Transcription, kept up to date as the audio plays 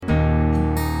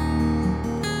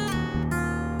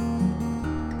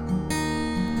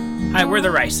Hi, we're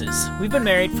the Rices. We've been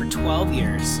married for 12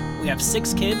 years. We have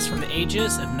 6 kids from the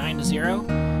ages of 9 to 0,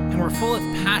 and we're full of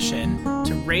passion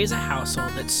to raise a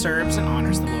household that serves and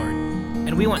honors the Lord.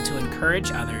 And we want to encourage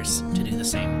others to do the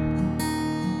same.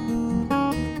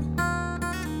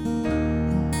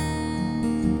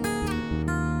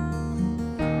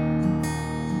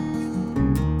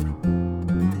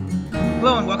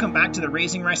 Hello and welcome back to the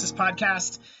Raising Rices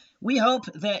podcast. We hope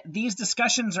that these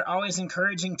discussions are always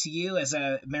encouraging to you as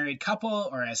a married couple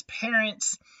or as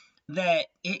parents, that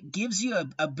it gives you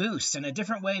a boost and a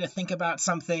different way to think about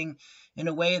something in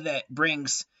a way that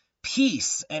brings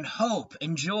peace and hope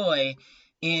and joy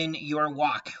in your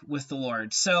walk with the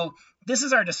Lord. So this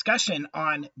is our discussion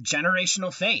on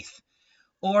generational faith,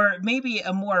 or maybe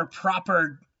a more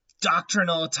proper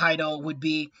doctrinal title would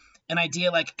be an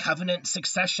idea like covenant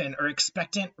succession or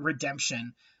expectant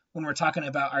redemption when we're talking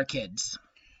about our kids.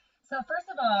 So first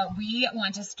of all, we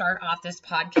want to start off this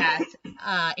podcast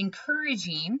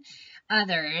encouraging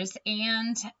others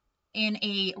and in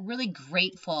a really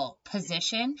grateful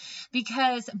position,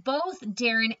 because both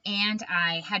Darren and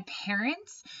I had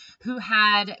parents who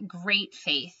had great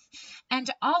faith and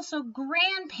also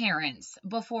grandparents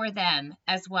before them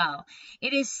as well.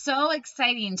 It is so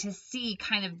exciting to see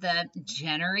kind of the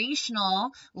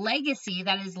generational legacy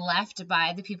that is left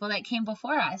by the people that came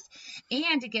before us.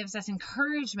 And it gives us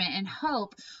encouragement and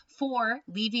hope for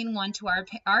leaving one to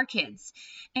our kids.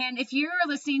 And if you're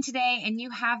listening today and you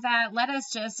have that, let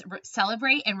us just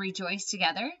celebrate and rejoice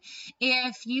together.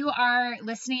 If you are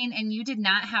listening and you did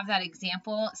not have that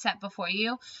example set before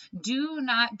you, do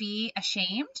not be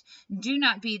ashamed. Do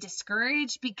not be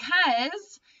discouraged,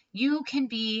 because you can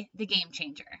be the game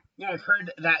changer. Yeah, I've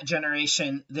heard that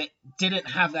generation that didn't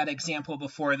have that example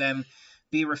before them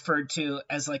be referred to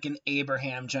as like an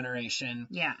Abraham generation.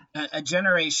 Yeah. A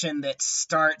generation that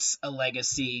starts a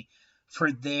legacy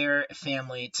for their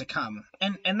family to come.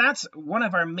 And that's one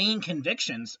of our main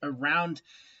convictions around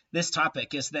this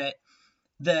topic, is that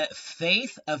the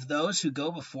faith of those who go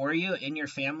before you in your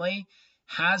family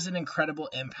has an incredible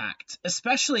impact,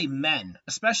 especially men,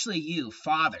 especially you,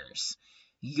 fathers.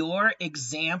 Your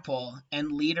example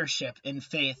and leadership in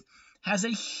faith has a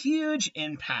huge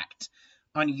impact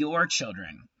on your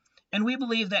children. And we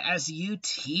believe that as you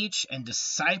teach and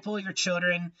disciple your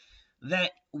children,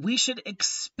 that we should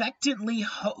expectantly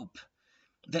hope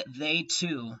that they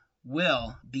too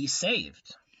will be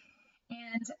saved.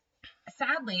 And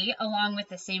sadly, along with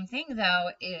the same thing, though,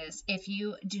 is if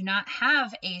you do not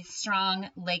have a strong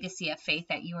legacy of faith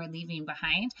that you are leaving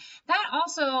behind, that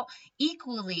also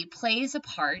equally plays a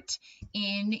part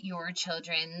in your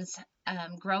children's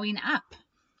growing up.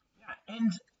 Yeah,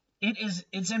 and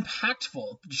it's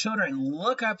impactful. Children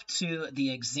look up to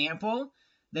the example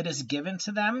that is given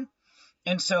to them.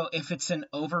 And so if it's an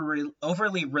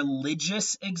overly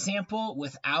religious example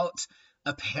without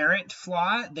apparent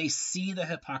flaw, they see the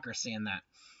hypocrisy in that.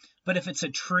 But if it's a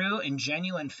true and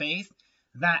genuine faith,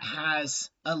 that has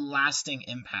a lasting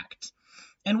impact.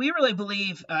 And we really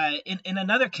believe in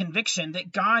another conviction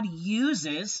that God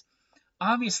uses,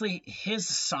 obviously, his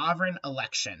sovereign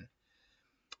election,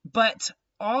 but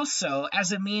also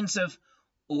as a means of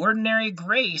ordinary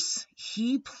grace,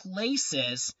 he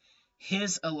places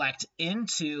his elect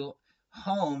into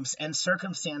homes and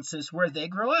circumstances where they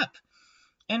grow up.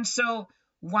 And so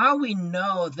while we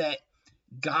know that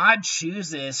God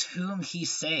chooses whom he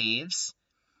saves,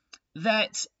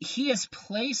 that he has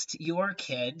placed your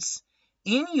kids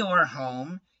in your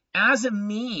home as a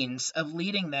means of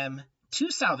leading them to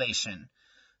salvation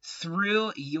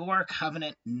through your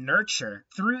covenant nurture,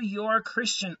 through your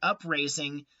Christian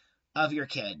upraising of your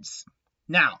kids.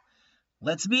 Now,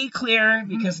 let's be clear,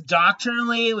 because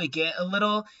doctrinally we get a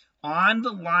little on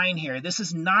the line here. This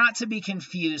is not to be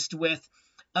confused with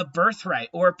a birthright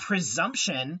or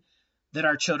presumption that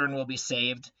our children will be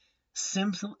saved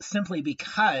simply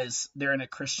because they're in a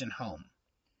Christian home.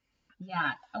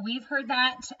 Yeah, we've heard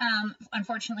that,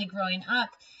 unfortunately, growing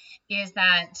up, is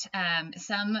that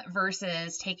some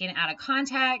verses taken out of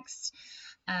context,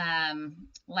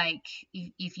 like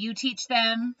if you teach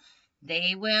them,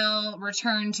 they will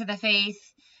return to the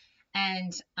faith.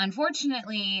 And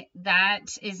unfortunately,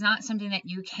 that is not something that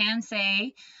you can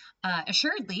say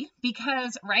assuredly,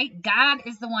 because, right, God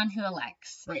is the one who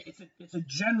elects. Right. It's a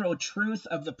general truth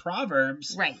of the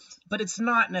Proverbs. Right. But it's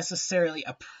not necessarily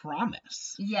a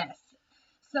promise. Yes.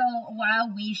 So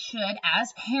while we should,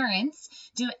 as parents,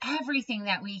 do everything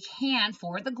that we can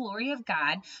for the glory of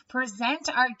God, present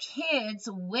our kids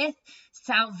with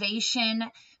salvation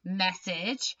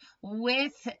message,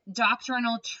 with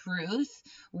doctrinal truth,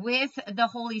 with the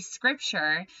Holy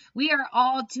Scripture, we are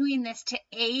all doing this to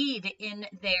aid in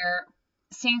their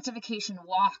sanctification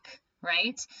walk,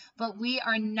 right? But we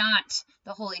are not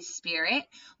the Holy Spirit.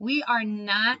 We are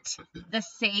not the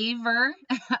saver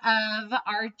of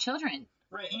our children.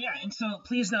 Right. Yeah. And so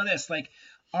please know this, like,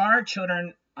 our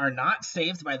children are not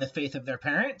saved by the faith of their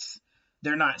parents.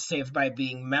 They're not saved by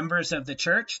being members of the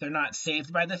church. They're not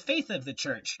saved by the faith of the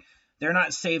church. They're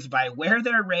not saved by where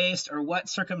they're raised or what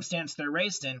circumstance they're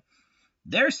raised in.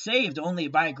 They're saved only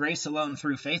by grace alone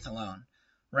through faith alone,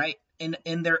 right?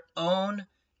 In their own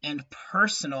and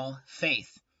personal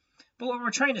faith. But what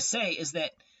we're trying to say is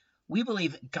that we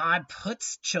believe God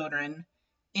puts children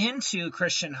into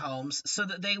Christian homes so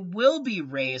that they will be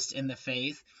raised in the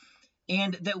faith,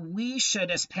 and that we should,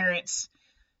 as parents,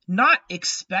 not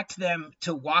expect them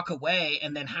to walk away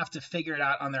and then have to figure it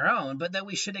out on their own, but that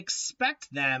we should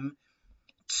expect them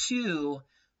to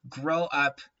grow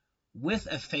up with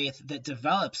a faith that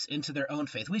develops into their own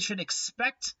faith. We should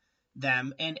expect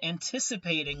them and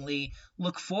anticipatingly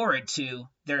look forward to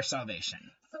their salvation.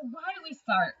 So why do we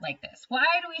start like this? Why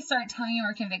do we start telling you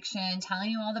our conviction,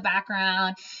 telling you all the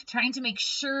background, trying to make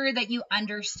sure that you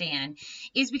understand?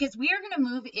 Is because we are going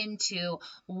to move into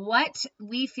what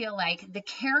we feel like the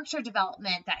character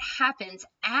development that happens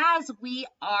as we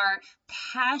are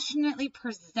passionately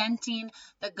presenting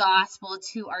the gospel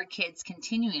to our kids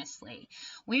continuously.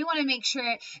 We want to make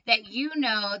sure that you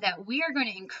know that we are going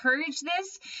to encourage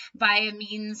this by a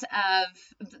means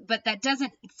of, but that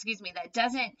doesn't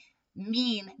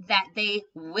mean that they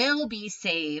will be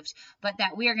saved, but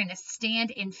that we are going to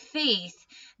stand in faith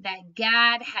that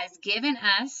God has given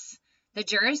us the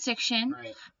jurisdiction,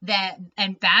 Right. the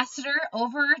ambassador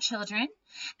over our children,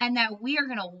 and that we are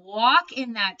going to walk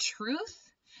in that truth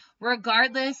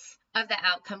regardless of the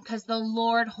outcome, because the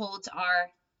Lord holds our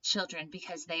children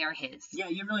because they are his. Yeah,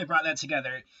 you really brought that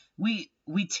together. We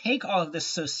take all of this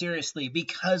so seriously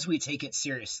because we take it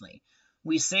seriously.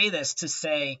 We say this to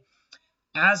say,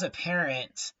 as a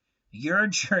parent, your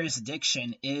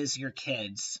jurisdiction is your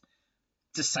kids'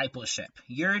 discipleship.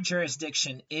 Your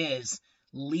jurisdiction is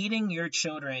leading your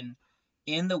children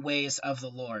in the ways of the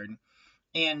Lord.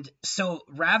 And so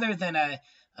rather than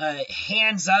a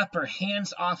hands up or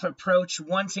hands off approach,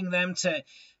 wanting them to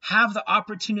have the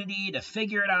opportunity to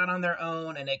figure it out on their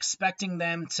own and expecting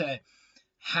them to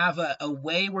have a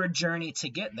wayward journey to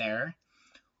get there,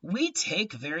 we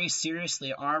take very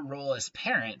seriously our role as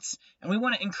parents, and we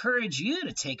want to encourage you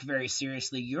to take very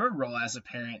seriously your role as a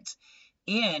parent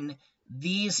in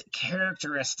these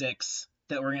characteristics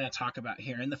that we're going to talk about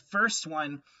here. And the first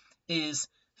one is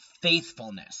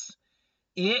faithfulness.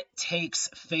 It takes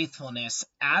faithfulness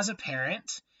as a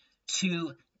parent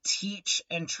to teach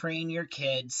and train your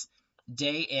kids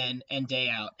day in and day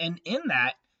out. And in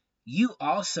that, you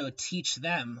also teach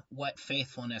them what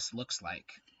faithfulness looks like.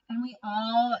 And we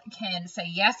all can say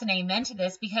yes and amen to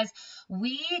this, because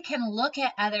we can look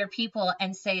at other people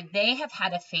and say they have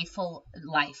had a faithful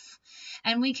life.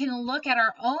 And we can look at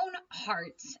our own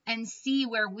hearts and see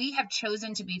where we have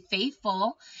chosen to be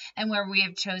faithful and where we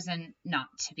have chosen not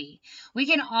to be. We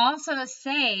can also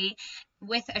say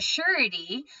with a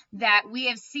surety that we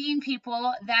have seen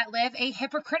people that live a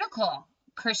hypocritical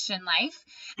Christian life,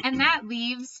 and that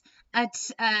leaves a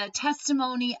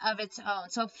testimony of its own.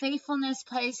 So faithfulness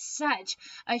plays such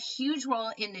a huge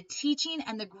role in the teaching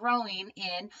and the growing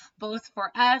in both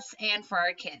for us and for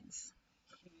our kids.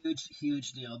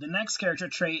 Huge deal. The next character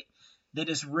trait that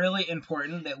is really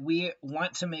important that we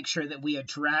want to make sure that we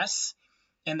address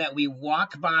and that we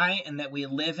walk by and that we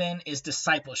live in is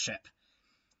discipleship.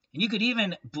 And you could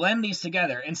even blend these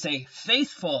together and say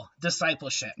faithful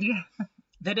discipleship. Yeah.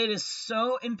 That it is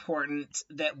so important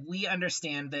that we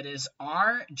understand that it is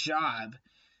our job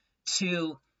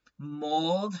to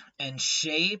mold and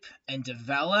shape and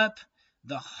develop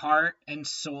the heart and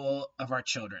soul of our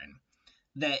children.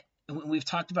 That we've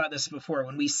talked about this before.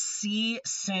 When we see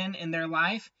sin in their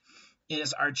life, it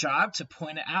is our job to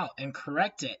point it out and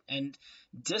correct it and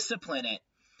discipline it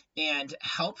and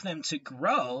help them to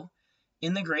grow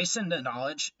in the grace and the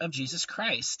knowledge of Jesus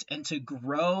Christ, and to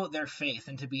grow their faith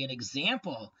and to be an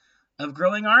example of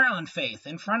growing our own faith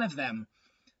in front of them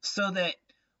so that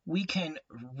we can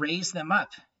raise them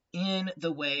up in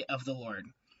the way of the Lord.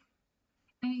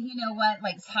 And you know what,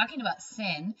 like talking about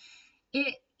sin,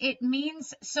 it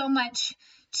means so much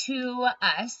to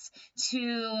us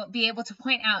to be able to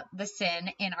point out the sin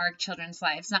in our children's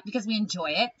lives, not because we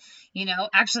enjoy it,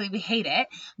 actually we hate it,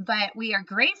 but we are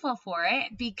grateful for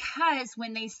it because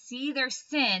when they see their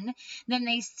sin, then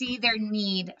they see their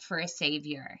need for a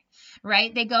savior,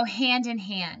 right? They go hand in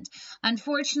hand.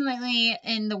 Unfortunately,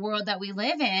 in the world that we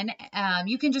live in,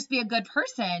 you can just be a good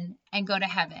person and go to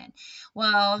heaven.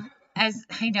 Well, as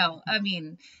I know,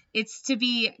 it's to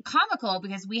be comical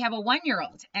because we have a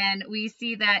 1-year-old and we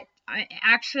see that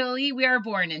actually we are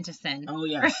born into sin. Oh,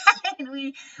 yes. And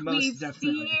we definitely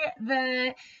see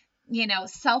the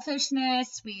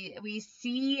selfishness. We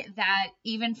see that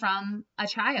even from a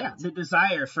child. Yeah, the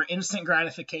desire for instant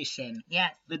gratification.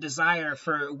 Yes. The desire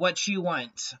for what you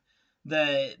want.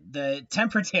 The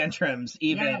temper tantrums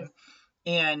even. Yes.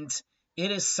 And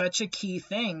it is such a key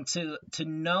thing to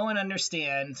know and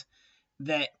understand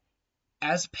that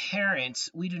as parents,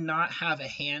 we do not have a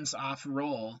hands-off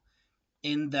role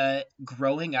in the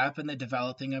growing up and the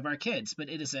developing of our kids, but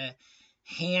it is a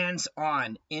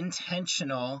hands-on,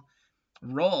 intentional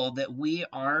role that we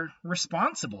are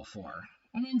responsible for.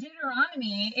 And in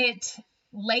Deuteronomy, it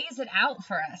lays it out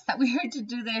for us that we are to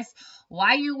do this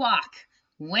while you walk,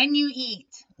 when you eat,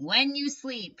 when you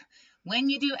sleep, when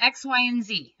you do X, Y, and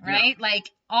Z, right? Yeah.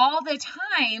 Like all the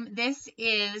time, this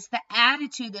is the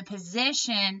attitude, the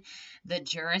position, the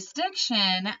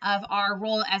jurisdiction of our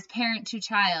role as parent to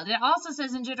child. It also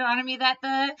says in Deuteronomy that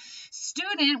the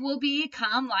student will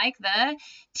become like the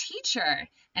teacher.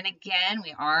 And again,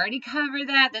 we already covered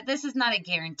that this is not a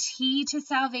guarantee to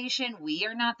salvation. We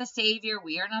are not the Savior.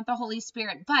 We are not the Holy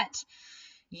Spirit. But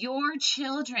your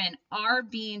children are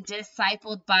being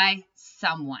discipled by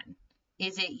someone.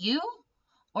 Is it you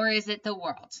or is it the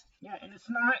world? Yeah, and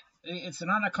it's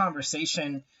not a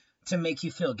conversation to make you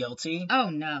feel guilty.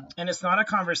 Oh, no. And it's not a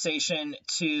conversation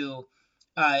to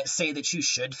say that you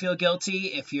should feel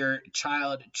guilty if your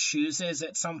child chooses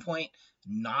at some point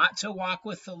not to walk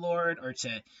with the Lord or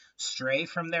to stray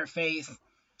from their faith.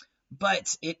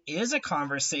 But it is a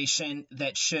conversation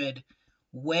that should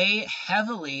weigh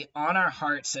heavily on our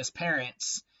hearts as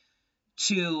parents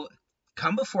to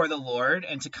come before the Lord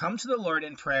and to come to the Lord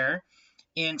in prayer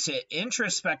and to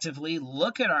introspectively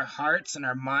look at our hearts and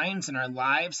our minds and our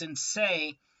lives and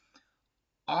say,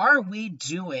 are we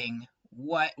doing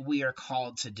what we are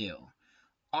called to do?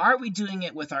 Are we doing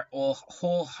it with our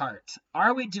whole heart?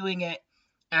 Are we doing it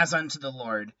as unto the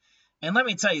Lord? And let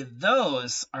me tell you,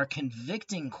 those are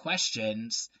convicting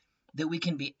questions that we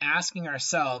can be asking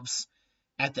ourselves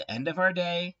at the end of our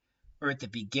day or at the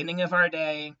beginning of our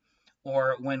day,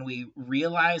 or when we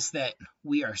realize that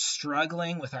we are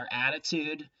struggling with our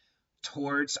attitude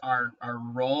towards our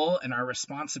role and our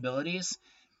responsibilities.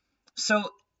 So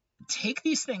take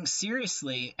these things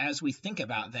seriously as we think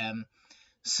about them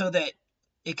so that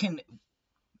it can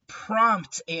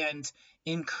prompt and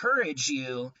encourage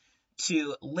you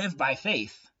to live by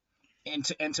faith and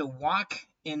to walk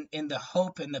in the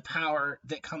hope and the power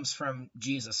that comes from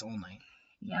Jesus only.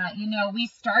 Yeah, we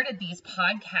started these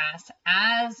podcasts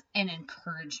as an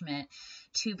encouragement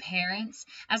to parents,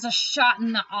 as a shot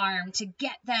in the arm to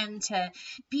get them to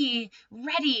be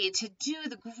ready to do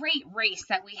the great race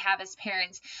that we have as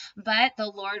parents. But the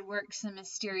Lord works in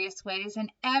mysterious ways,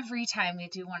 and every time we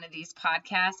do one of these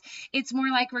podcasts, it's more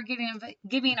like we're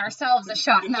giving ourselves a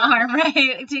shot in the arm,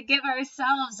 right? To give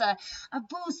ourselves a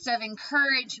boost of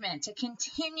encouragement to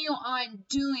continue on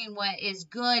doing what is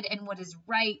good and what is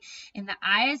right in the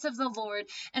eyes of the Lord,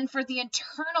 and for the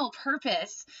eternal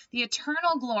purpose, the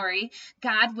eternal glory,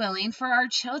 God willing, for our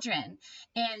children.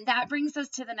 And that brings us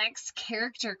to the next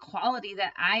character quality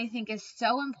that I think is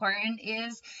so important,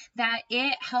 is that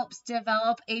it helps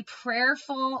develop a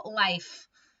prayerful life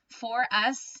for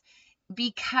us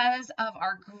because of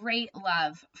our great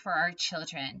love for our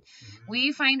children.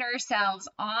 We find ourselves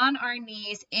on our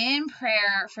knees in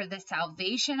prayer for the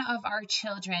salvation of our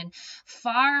children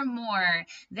far more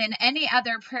than any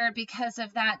other prayer because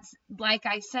of that, like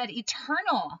I said,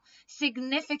 eternal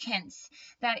significance,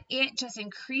 that it just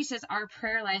increases our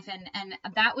prayer life. And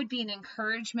that would be an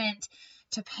encouragement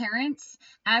to parents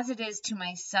as it is to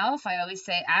myself. I always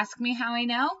say, ask me how I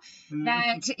know.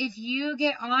 That if you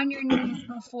get on your knees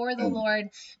before the Lord,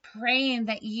 praying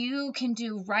that you can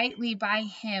do rightly by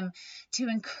Him, to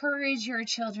encourage your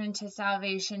children to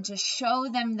salvation, to show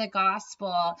them the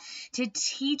gospel, to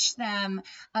teach them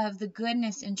of the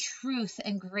goodness and truth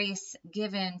and grace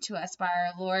given to us by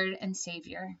our Lord and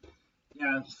Savior.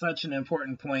 Yeah, such an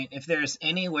important point. If there's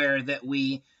anywhere that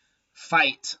we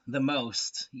fight the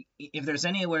most, if there's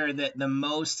anywhere that the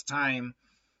most time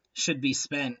should be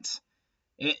spent,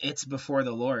 it's before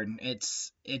the Lord.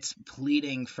 It's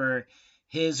pleading for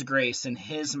his grace and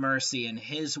his mercy and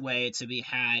his way to be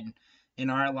had in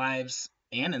our lives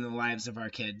and in the lives of our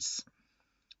kids.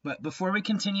 But before we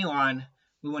continue on,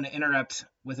 we want to interrupt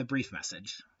with a brief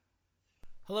message.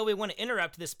 Hello, we want to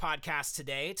interrupt this podcast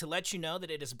today to let you know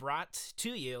that it is brought to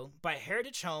you by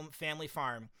Heritage Home Family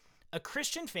Farm, a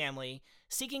Christian family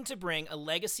seeking to bring a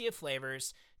legacy of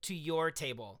flavors to your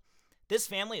table. This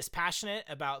family is passionate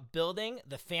about building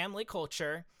the family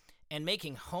culture and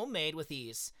making homemade with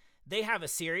ease. They have a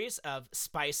series of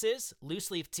spices, loose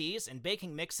leaf teas, and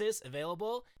baking mixes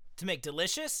available to make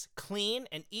delicious, clean,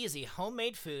 and easy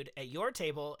homemade food at your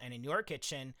table and in your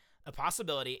kitchen a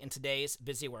possibility in today's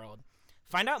busy world.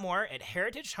 Find out more at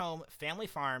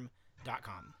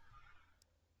heritagehomefamilyfarm.com.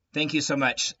 Thank you so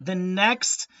much. The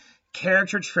next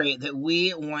character trait that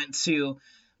we want to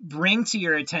bring to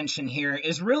your attention here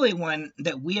is really one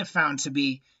that we have found to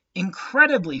be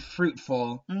incredibly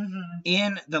fruitful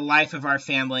in the life of our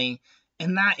family,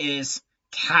 and that is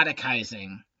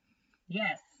catechizing.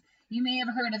 Yes. You may have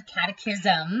heard of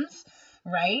catechisms,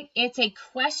 right? It's a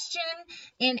question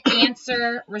and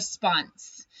answer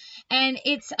response. And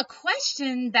it's a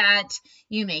question that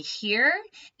you may hear.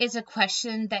 It's a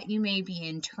question that you may be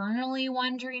internally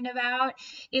wondering about.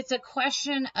 It's a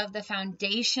question of the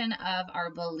foundation of our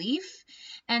belief.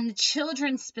 And the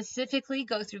children specifically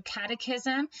go through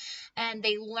catechism and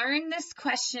they learn this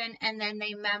question and then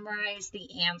they memorize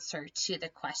the answer to the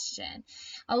question.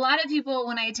 A lot of people,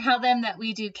 when I tell them that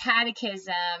we do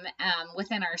catechism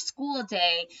within our school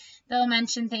day, they'll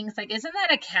mention things like, isn't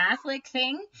that a Catholic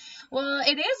thing? Well,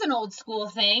 it is an old school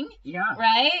thing. Yeah.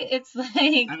 Right? It's like,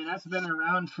 I mean, that's been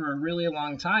around for a really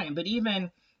long time. But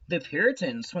even the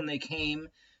Puritans, when they came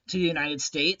to the United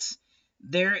States,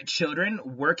 their children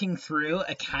working through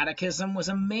a catechism was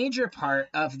a major part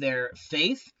of their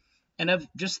faith and of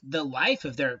just the life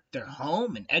of their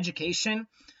home and education,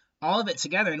 all of it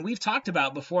together. And we've talked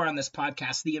about before on this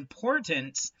podcast the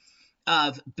importance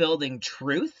of building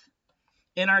truth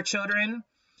in our children.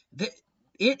 That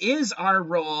it is our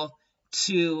role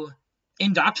to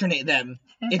indoctrinate them,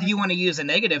 if you want to use a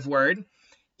negative word.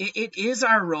 It is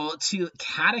our role to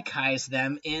catechize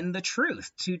them in the truth,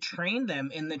 to train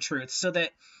them in the truth, so that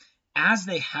as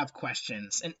they have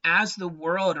questions and as the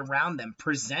world around them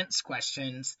presents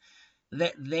questions,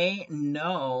 that they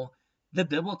know the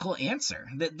biblical answer,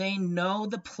 that they know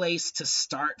the place to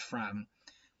start from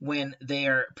when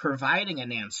they're providing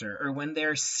an answer or when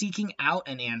they're seeking out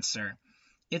an answer.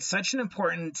 It's such an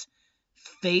important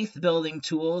faith-building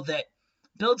tool that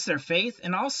builds their faith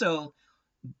and also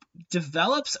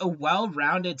develops a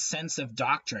well-rounded sense of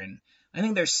doctrine. I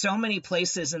think there's so many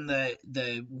places in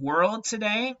the world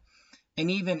today,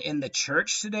 and even in the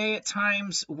church today at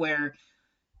times, where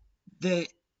the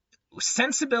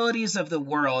sensibilities of the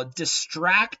world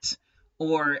distract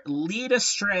or lead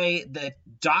astray the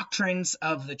doctrines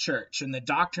of the church and the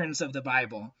doctrines of the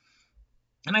Bible.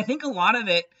 And I think a lot of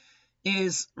it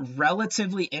is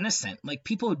relatively innocent. Like,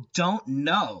 people don't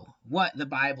know what the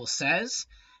Bible says,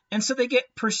 and so they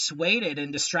get persuaded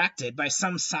and distracted by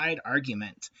some side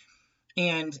argument.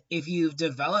 And if you've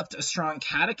developed a strong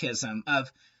catechism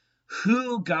of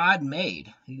who God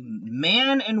made,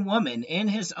 man and woman in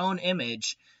his own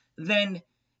image, then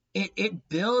it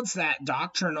builds that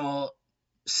doctrinal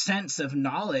sense of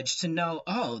knowledge to know,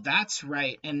 oh, that's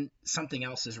right, and something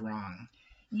else is wrong.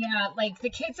 Yeah, like the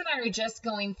kids and I are just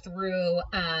going through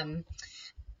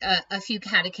a few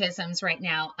catechisms right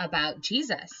now about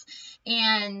Jesus,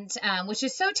 and which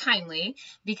is so timely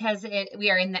because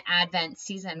we are in the Advent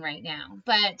season right now.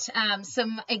 But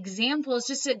some examples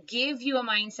just to give you a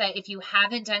mindset, if you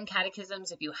haven't done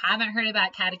catechisms, if you haven't heard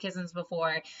about catechisms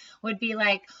before, would be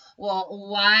like, well,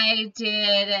 why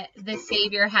did the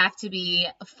Savior have to be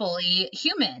fully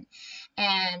human?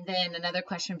 And then another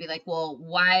question would be like, well,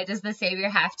 why does the Savior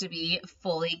have to be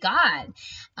fully God?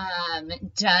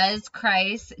 Does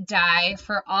Christ die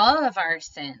for all of our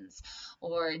sins?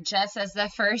 Or just as the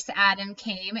first Adam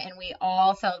came and we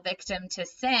all fell victim to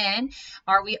sin,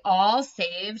 are we all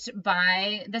saved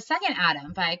by the second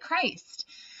Adam, by Christ?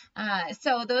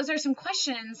 So those are some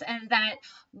questions, and that,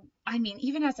 I mean,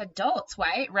 even as adults,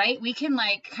 right? We can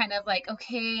kind of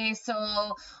okay,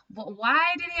 so but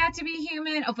why did he have to be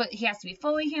human? Oh, but he has to be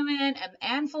fully human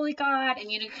and fully God. And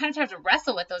you kind of have to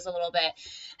wrestle with those a little bit.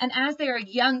 And as they are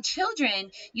young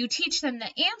children, you teach them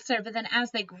the answer. But then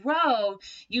as they grow,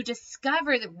 you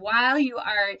discover that while you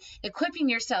are equipping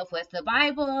yourself with the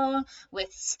Bible,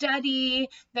 with study,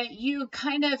 that you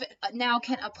kind of now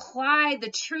can apply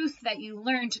the truth that you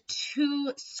learned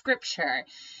to Scripture.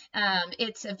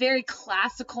 It's a very very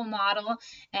classical model,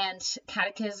 and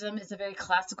catechism is a very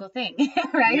classical thing,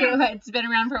 right? Yeah. It's been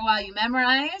around for a while. You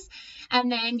memorize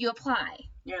and then you apply.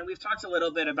 Yeah, and we've talked a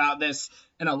little bit about this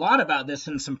and a lot about this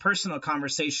in some personal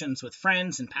conversations with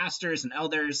friends and pastors and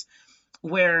elders,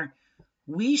 where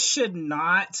we should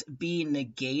not be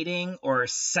negating or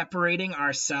separating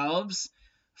ourselves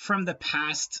from the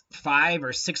past 500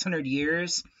 or 600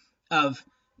 years of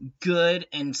good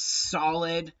and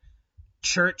solid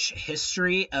church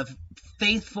history of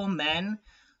faithful men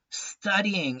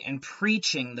studying and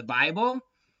preaching the Bible.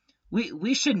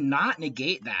 We should not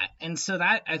negate that. And so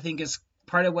that, I think, is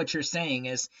part of what you're saying,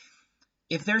 is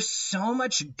if there's so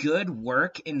much good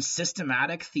work in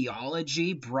systematic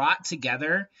theology brought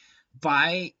together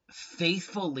by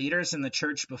faithful leaders in the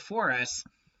church before us,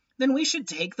 then we should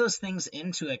take those things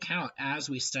into account as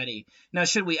we study. Now,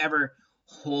 should we ever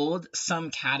hold some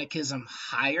catechism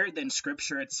higher than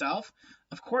Scripture itself?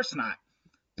 Of course not.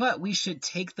 But we should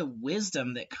take the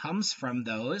wisdom that comes from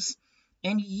those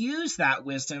and use that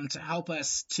wisdom to help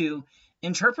us to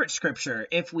interpret Scripture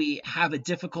if we have a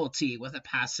difficulty with a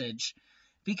passage,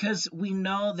 because we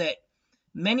know that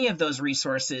many of those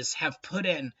resources have put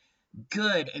in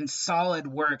good and solid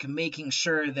work making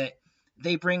sure that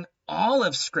they bring all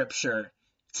of Scripture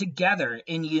together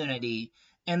in unity,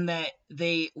 and that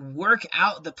they work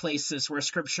out the places where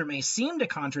Scripture may seem to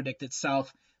contradict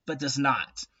itself but does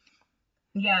not.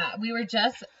 Yeah, we were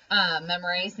just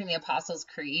memorizing the Apostles'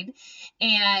 Creed,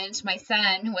 and my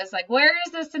son was like, "Where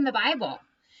is this in the Bible?"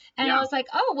 And I Yeah. was like,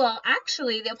 "Oh, well,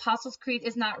 actually, the Apostles' Creed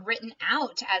is not written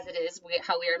out as it is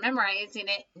how we are memorizing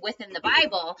it within the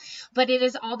Bible, but it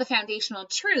is all the foundational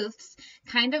truths,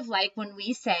 kind of like when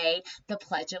we say the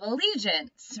Pledge of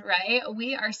Allegiance, right?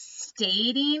 We are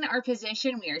stating our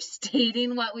position, we are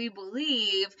stating what we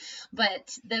believe,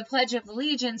 but the Pledge of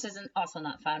Allegiance is also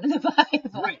not found in the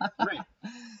Bible." Right.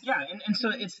 Yeah, and so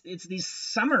it's these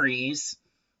summaries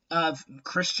of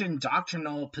Christian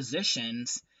doctrinal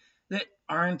positions that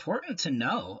are important to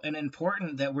know and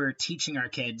important that we're teaching our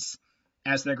kids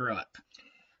as they grow up.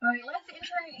 All right, let's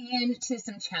enter into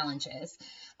some challenges.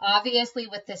 Obviously,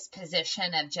 with this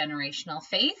position of generational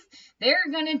faith, there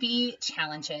are going to be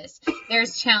challenges.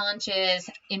 There's challenges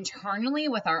internally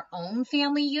with our own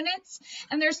family units,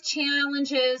 and there's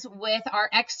challenges with our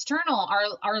external,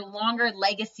 our longer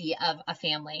legacy of a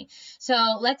family.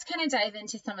 So let's kind of dive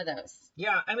into some of those.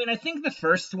 Yeah, I mean, I think the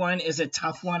first one is a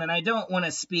tough one, and I don't want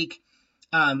to speak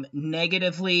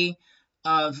negatively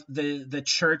of the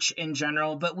church in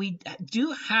general, but we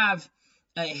do have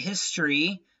a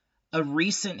history, a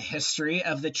recent history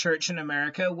of the church in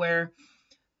America where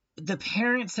the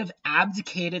parents have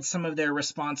abdicated some of their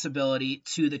responsibility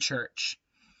to the church.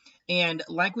 And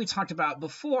like we talked about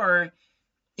before,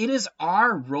 it is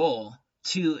our role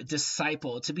to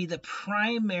disciple, to be the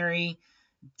primary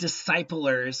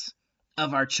disciplers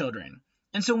of our children.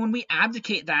 And so when we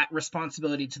abdicate that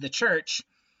responsibility to the church,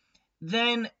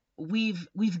 then we've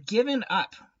given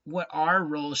up what our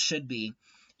role should be.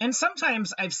 And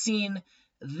sometimes I've seen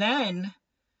then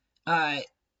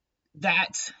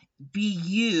that be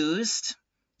used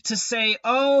to say,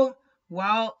 oh,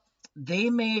 well, they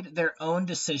made their own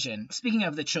decision. Speaking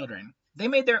of the children, they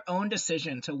made their own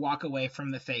decision to walk away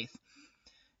from the faith.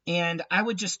 And I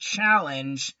would just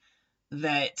challenge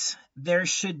that there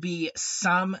should be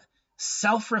some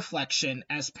self-reflection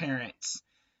as parents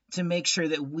to make sure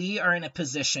that we are in a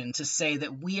position to say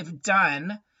that we have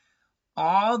done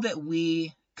all that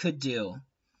we could do,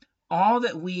 all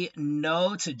that we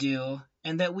know to do,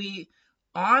 and that we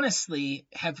honestly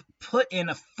have put in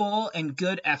a full and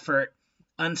good effort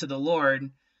unto the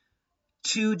Lord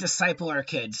to disciple our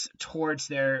kids towards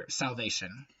their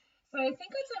salvation. So I think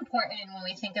what's important when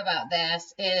we think about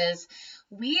this is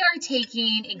we are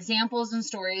taking examples and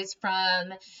stories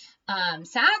from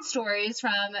sad stories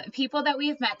from people that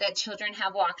we've met that children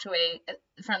have walked away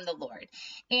from the Lord.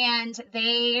 And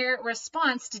their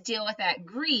response to deal with that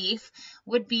grief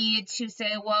would be to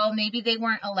say, well, maybe they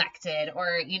weren't elected,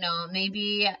 or,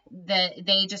 maybe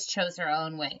they just chose their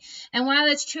own way. And while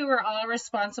that's true, we're all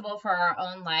responsible for our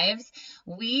own lives.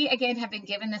 We, again, have been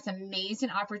given this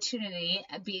amazing opportunity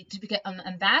to become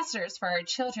ambassadors for our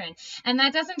children. And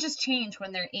that doesn't just change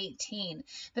when they're 18,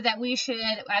 but that we should,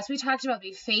 as we talked about,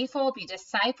 be faithful, be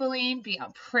discipling, be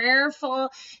prayerful,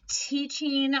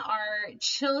 teaching our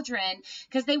children,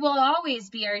 because they will always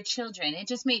be our children. It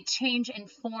just may change in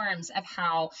forms of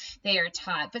how they are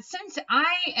taught. But since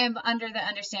I am under the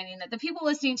understanding that the people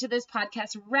listening to this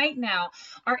podcast right now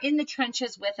are in the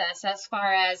trenches with us as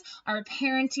far as our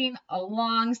parenting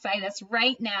alongside us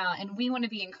right now, and we want to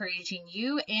be encouraging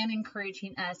you and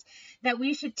encouraging us, that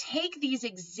we should take these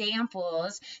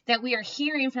examples that we are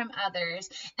hearing from others,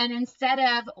 and instead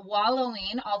of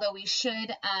wallowing, although we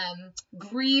should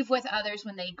grieve with others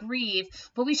when they grieve,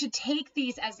 but we should take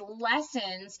these as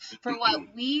lessons for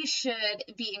what we should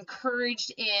be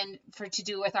encouraged in to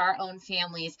do with our own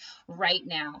families right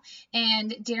now.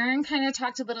 And Darren kind of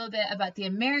talked a little bit about the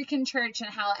American church and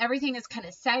how everything is kind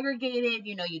of segregated.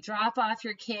 You know, you drop off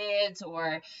your kids,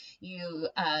 or you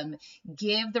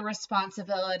give the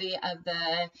responsibility of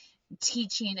the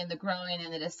teaching and the growing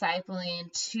and the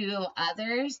discipling to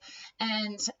others.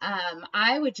 And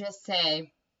I would just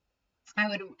say,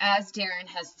 as Darren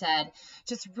has said,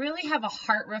 just really have a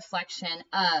heart reflection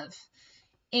of,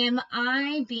 am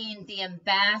I being the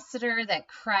ambassador that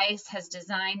Christ has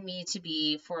designed me to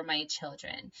be for my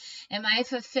children? Am I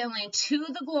fulfilling to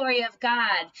the glory of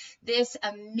God this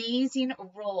amazing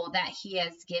role that He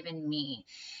has given me?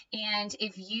 And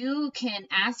if you can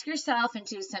ask yourself and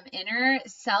do some inner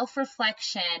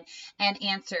self-reflection and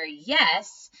answer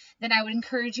yes, then I would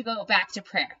encourage you to go back to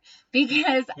prayer,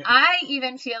 because I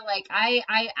even feel like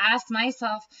I asked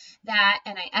myself that,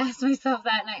 and I asked myself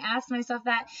that, and I asked myself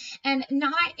that, and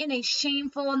not in a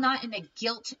shameful, not in a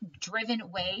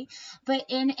guilt-driven way, but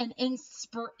in an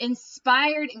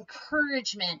inspired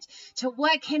encouragement to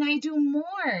what can I do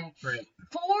more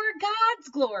for God's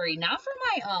glory, not for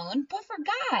my own, but for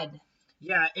God.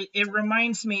 Yeah, it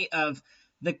reminds me of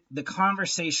the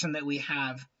conversation that we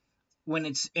have when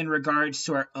it's in regards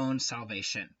to our own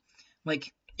salvation.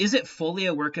 Like, is it fully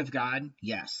a work of God?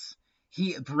 Yes.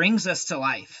 He brings us to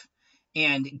life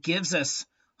and gives us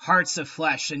hearts of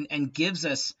flesh and gives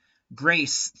us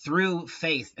grace through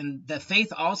faith. And the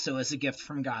faith also is a gift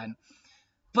from God.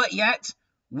 But yet,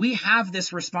 we have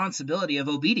this responsibility of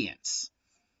obedience.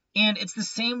 And it's the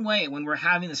same way when we're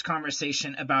having this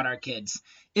conversation about our kids.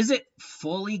 Is it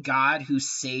fully God who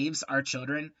saves our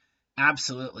children?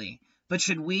 Absolutely. But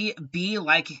should we be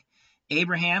like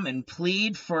Abraham and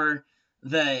plead for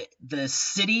the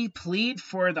city, plead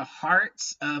for the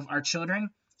hearts of our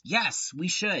children? Yes, we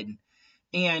should.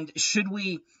 And should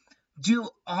we do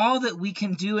all that we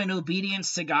can do in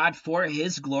obedience to God for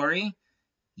His glory?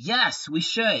 Yes, we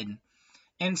should.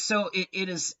 And so it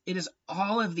is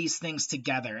all of these things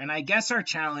together. And I guess our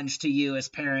challenge to you as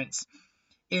parents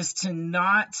is to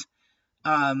not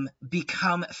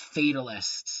become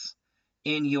fatalists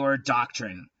in your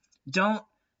doctrine. Don't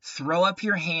throw up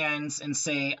your hands and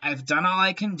say, I've done all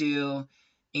I can do,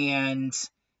 and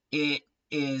it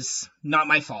is not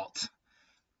my fault.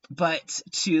 But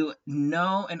to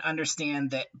know and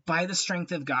understand that by the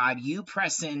strength of God, you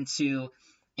press into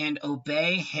and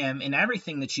obey Him in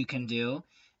everything that you can do,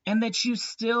 and that you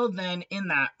still then in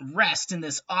that rest in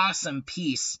this awesome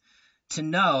peace to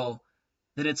know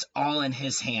that it's all in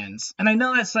His hands. And I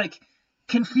know that's like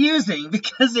confusing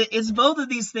because it's both of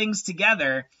these things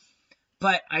together,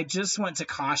 but I just want to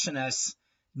caution us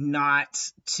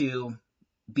not to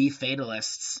be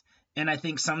fatalists. And I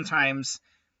think sometimes,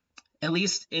 at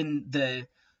least in the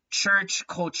church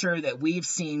culture that we've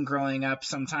seen growing up,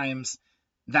 sometimes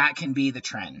that can be the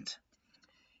trend.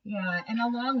 Yeah, and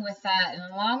along with that,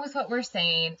 and along with what we're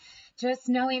saying, just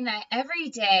knowing that every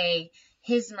day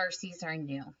His mercies are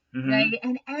new, right?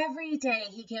 And every day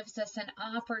He gives us an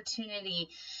opportunity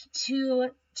to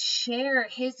share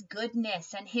His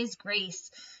goodness and His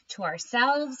grace to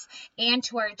ourselves and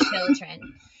to our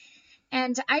children.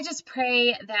 And I just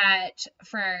pray that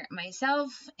for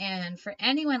myself and for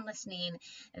anyone listening,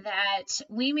 that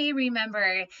we may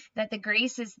remember that the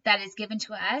grace that is given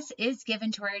to us is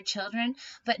given to our children,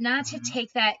 but not to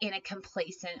take that in a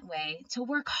complacent way, to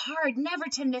work hard, never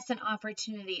to miss an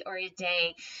opportunity or a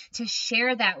day to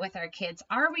share that with our kids.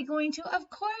 Are we going to? Of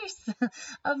course.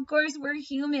 Of course, we're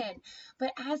human.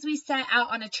 But as we set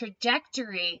out on a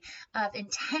trajectory of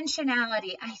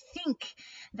intentionality, I think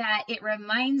that it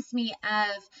reminds me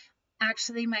of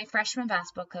actually my freshman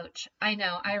basketball coach. I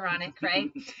know, ironic,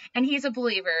 right? And he's a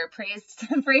believer. Praise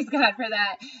God for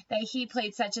that he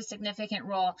played such a significant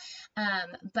role.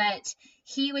 But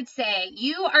he would say,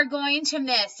 you are going to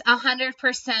miss 100%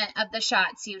 of the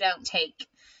shots you don't take.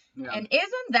 Yeah. And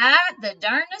isn't that the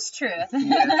darndest truth?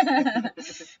 Yeah.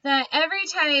 That every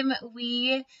time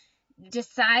we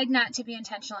decide not to be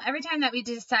intentional, every time that we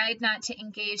decide not to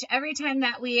engage, every time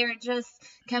that we are just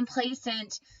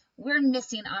complacent, we're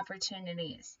missing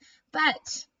opportunities.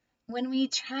 But when we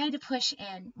try to push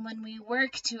in, when we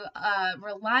work to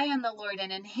rely on the Lord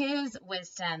and in His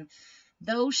wisdom,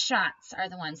 those shots are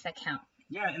the ones that count.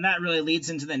 Yeah, and that really leads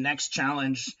into the next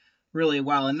challenge really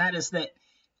well, and that is that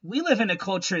we live in a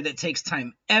culture that takes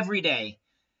time every day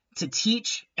to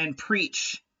teach and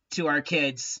preach to our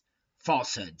kids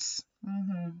falsehoods.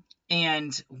 Mm-hmm.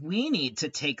 And we need to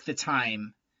take the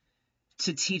time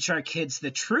to teach our kids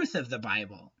the truth of the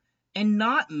Bible and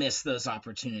not miss those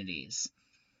opportunities.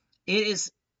 It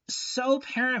is so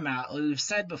paramount, like we've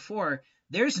said before,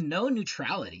 there's no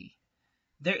neutrality.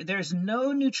 There's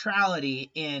no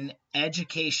neutrality in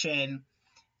education,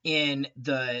 in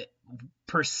the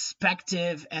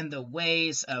perspective and the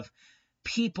ways of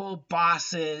people,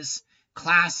 bosses,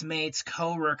 classmates,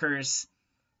 coworkers.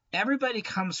 Everybody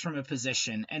comes from a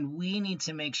position, and we need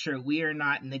to make sure we are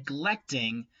not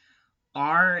neglecting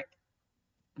our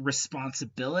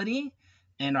responsibility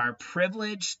and our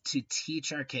privilege to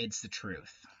teach our kids the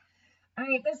truth. All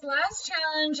right, this last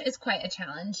challenge is quite a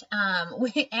challenge,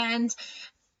 and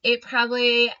it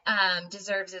probably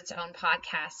deserves its own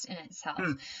podcast in itself.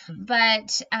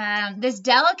 But this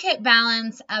delicate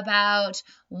balance about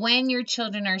when your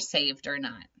children are saved or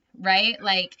not, right?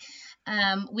 Like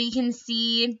we can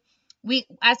see,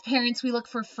 as parents, we look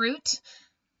for fruit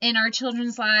in our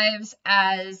children's lives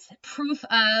as proof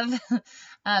of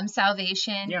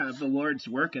salvation. Yeah, the Lord's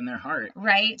work in their heart.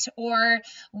 Right? Or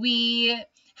we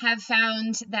have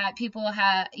found that people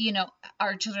have,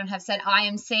 our children have said, I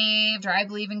am saved, or I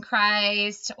believe in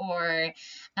Christ, or,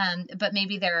 but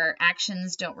maybe their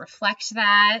actions don't reflect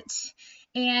that.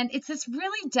 And it's this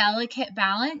really delicate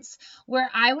balance where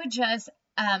I would just,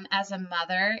 as a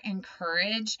mother,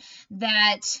 encourage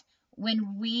that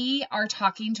when we are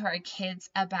talking to our kids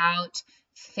about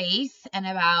faith and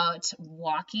about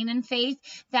walking in faith,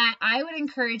 that I would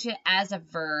encourage it as a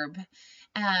verb.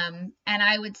 And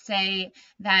I would say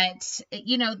that,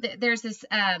 there's this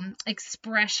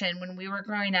expression when we were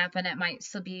growing up, and it might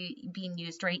still be being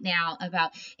used right now,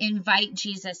 about invite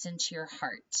Jesus into your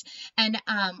heart. And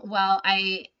while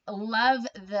I love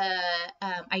the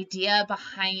idea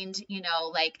behind,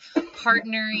 like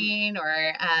partnering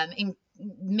or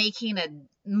making a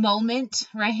moment,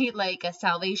 right? Like a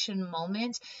salvation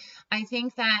moment. I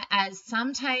think that as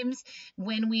sometimes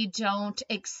when we don't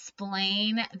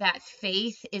explain that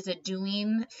faith is a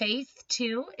doing faith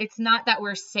too, it's not that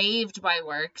we're saved by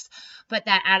works, but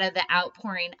that out of the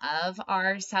outpouring of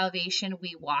our salvation,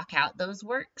 we walk out those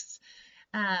works.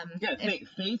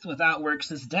 Faith without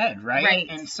works is dead, right? Right.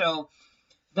 And so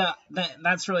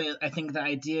that's really, I think, the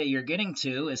idea you're getting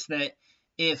to is that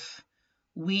if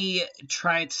we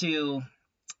try to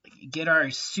get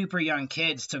our super young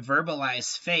kids to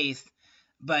verbalize faith,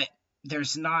 but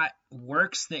there's not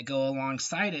works that go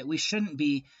alongside it, we shouldn't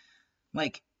be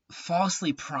like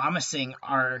falsely promising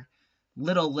our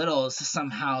littles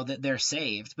somehow that they're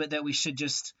saved, but that we should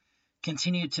just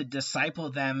continue to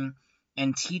disciple them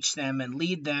and teach them and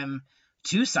lead them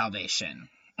to salvation.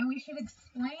 And we should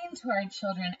explain to our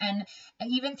children, and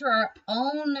even through our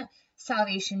own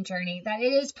salvation journey, that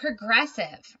it is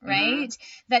progressive, right?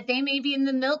 Mm-hmm. That they may be in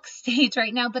the milk stage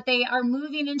right now, but they are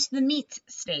moving into the meat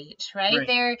stage, right?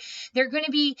 They're going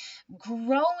to be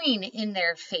growing in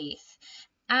their faith.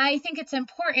 I think it's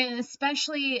important,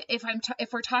 especially if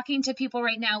we're talking to people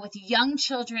right now with young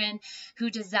children who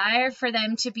desire for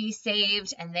them to be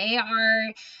saved, and they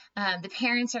are, the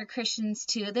parents are Christians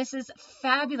too. This is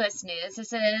fabulous news.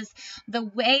 This is the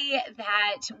way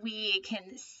that we can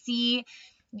see,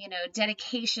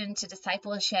 dedication to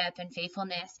discipleship and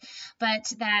faithfulness,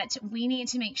 but that we need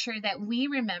to make sure that we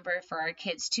remember for our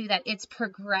kids too, that it's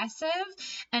progressive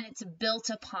and it's built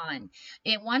upon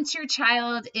it. Once your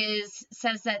child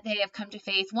says that they have come to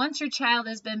faith, once your child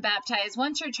has been baptized,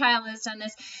 once your child has done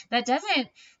this, that doesn't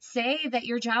say that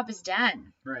your job is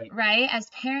done, right? As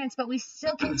parents, but we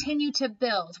still continue to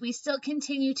build. We still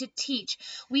continue to teach.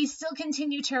 We still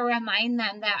continue to remind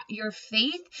them that your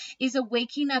faith is a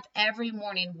waking up every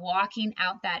morning, walking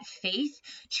out that faith,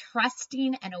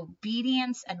 trusting and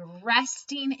obedience and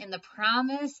resting in the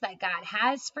promise that God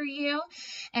has for you.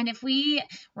 And if we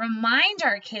remind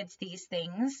our kids these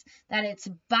things, that it's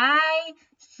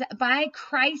by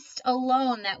Christ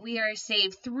alone that we are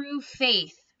saved through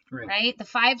faith, right? The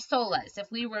 5 solas.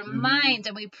 If we remind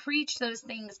and we preach those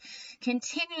things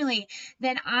continually,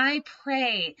 then I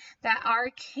pray that our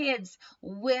kids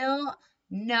will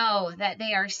know that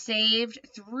they are saved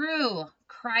through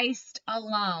Christ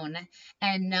alone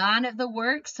and none of the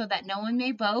works, so that no one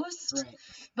may boast,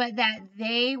 but that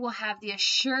they will have the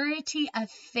assurity of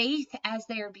faith as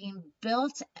they are being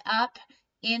built up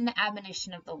in the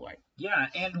admonition of the Lord. Yeah,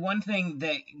 and one thing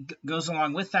that goes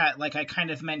along with that, like I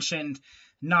kind of mentioned,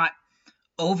 not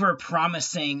over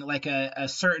promising like a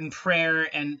certain prayer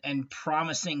and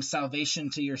promising salvation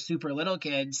to your super little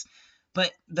kids.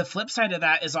 But the flip side of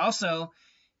that is also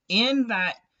in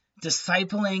that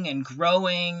discipling and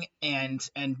growing and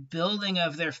building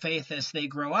of their faith as they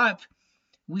grow up,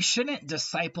 we shouldn't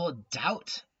disciple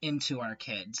doubt into our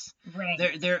kids.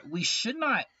 Right. We should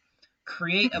not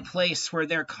create a place where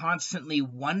they're constantly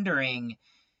wondering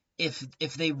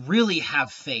if they really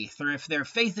have faith, or if their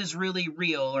faith is really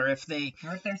real, or if they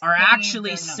are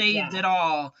actually saved at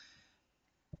all.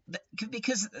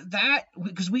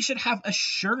 Because we should have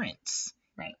assurance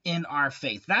in our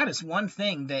faith. That is one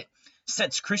thing that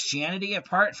sets Christianity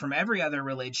apart from every other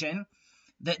religion,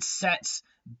 that sets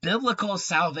biblical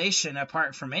salvation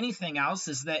apart from anything else,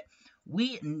 is that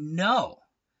we know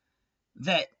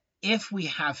that if we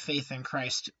have faith in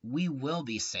Christ, we will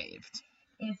be saved.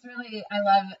 It's really, I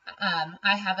love,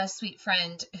 I have a sweet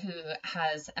friend who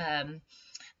has an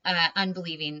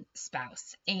unbelieving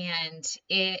spouse, and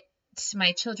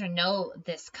my children know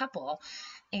this couple,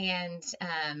 and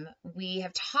we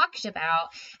have talked about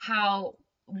how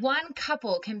one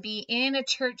couple can be in a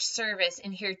church service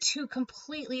and hear two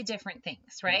completely different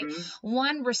things, right? Mm-hmm.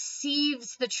 One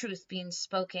receives the truth being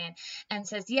spoken and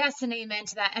says yes and amen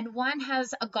to that, and one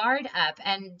has a guard up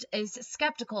and is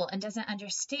skeptical and doesn't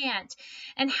understand.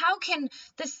 And how can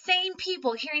the same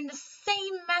people hearing the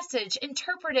same message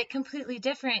interpret it completely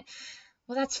different?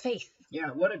 Well, that's faith.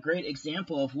 Yeah, what a great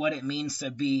example of what it means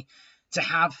to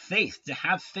have faith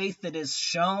that is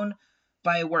shown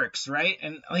by works, right?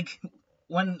 And like,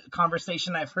 one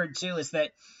conversation I've heard too is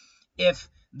that if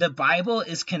the Bible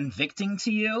is convicting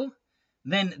to you,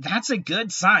 then that's a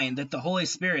good sign that the Holy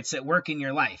Spirit's at work in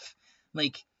your life.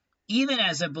 Like, even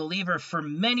as a believer for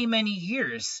many, many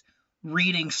years,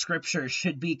 reading scripture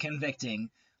should be convicting.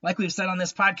 Like we've said on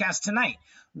this podcast tonight,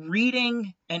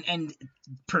 reading and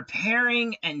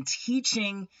preparing and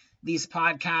teaching these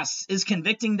podcasts is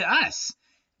convicting to us,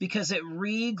 because it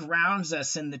re-grounds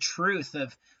us in the truth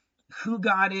of who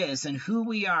God is and who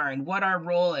we are and what our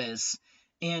role is.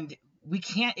 And we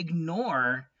can't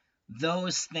ignore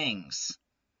those things.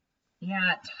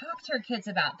 Yeah, talk to your kids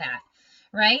about that,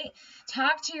 right?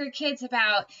 Talk to your kids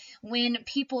about when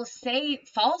people say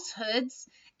falsehoods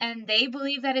and they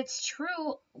believe that it's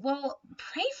true. Well,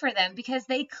 pray for them, because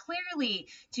they clearly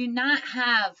do not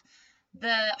have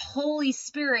the Holy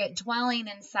Spirit dwelling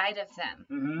inside of them,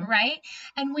 mm-hmm. right?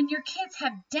 And when your kids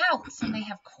have doubts and they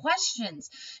have questions,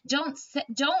 don't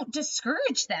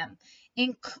discourage them.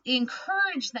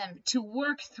 Encourage them to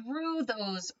work through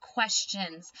those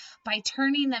questions by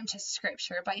turning them to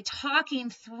Scripture, by talking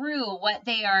through what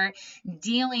they are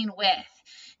dealing with.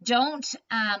 Don't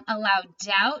allow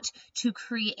doubt to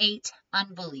create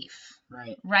unbelief.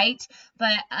 Right?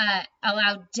 But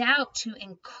allow doubt to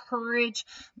encourage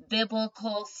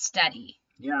biblical study.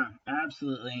 Yeah,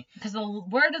 absolutely. Because the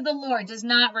word of the Lord does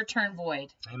not return void.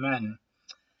 Amen.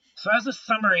 So as a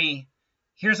summary,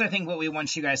 here's, I think, what we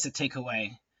want you guys to take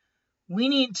away. We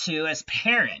need to, as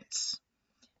parents,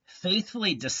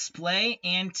 faithfully display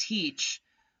and teach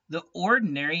the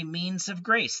ordinary means of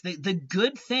grace, the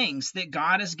good things that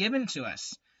God has given to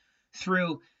us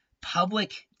through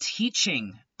public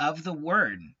teaching of the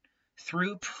word,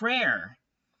 through prayer,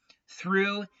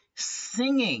 through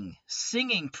singing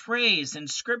praise and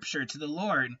scripture to the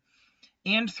Lord,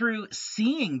 and through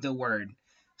seeing the word,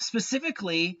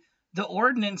 specifically the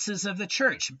ordinances of the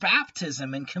church,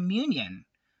 baptism and communion.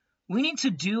 We need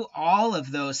to do all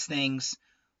of those things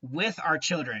with our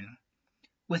children,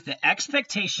 with the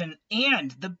expectation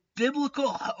and the biblical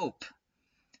hope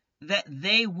that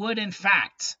they would, in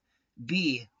fact,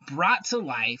 be brought to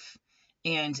life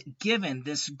and given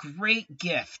this great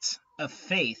gift of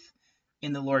faith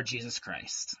in the Lord Jesus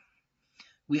Christ.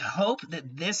 We hope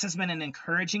that this has been an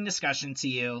encouraging discussion to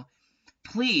you.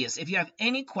 Please, if you have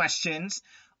any questions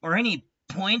or any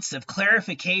points of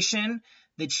clarification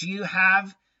that you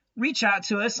have, reach out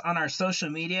to us on our social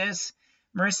medias.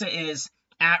 Marissa is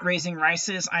at Raising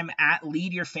Rices. I'm at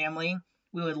Lead Your Family.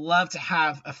 We would love to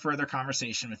have a further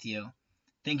conversation with you.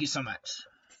 Thank you so much.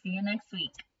 See you next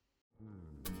week.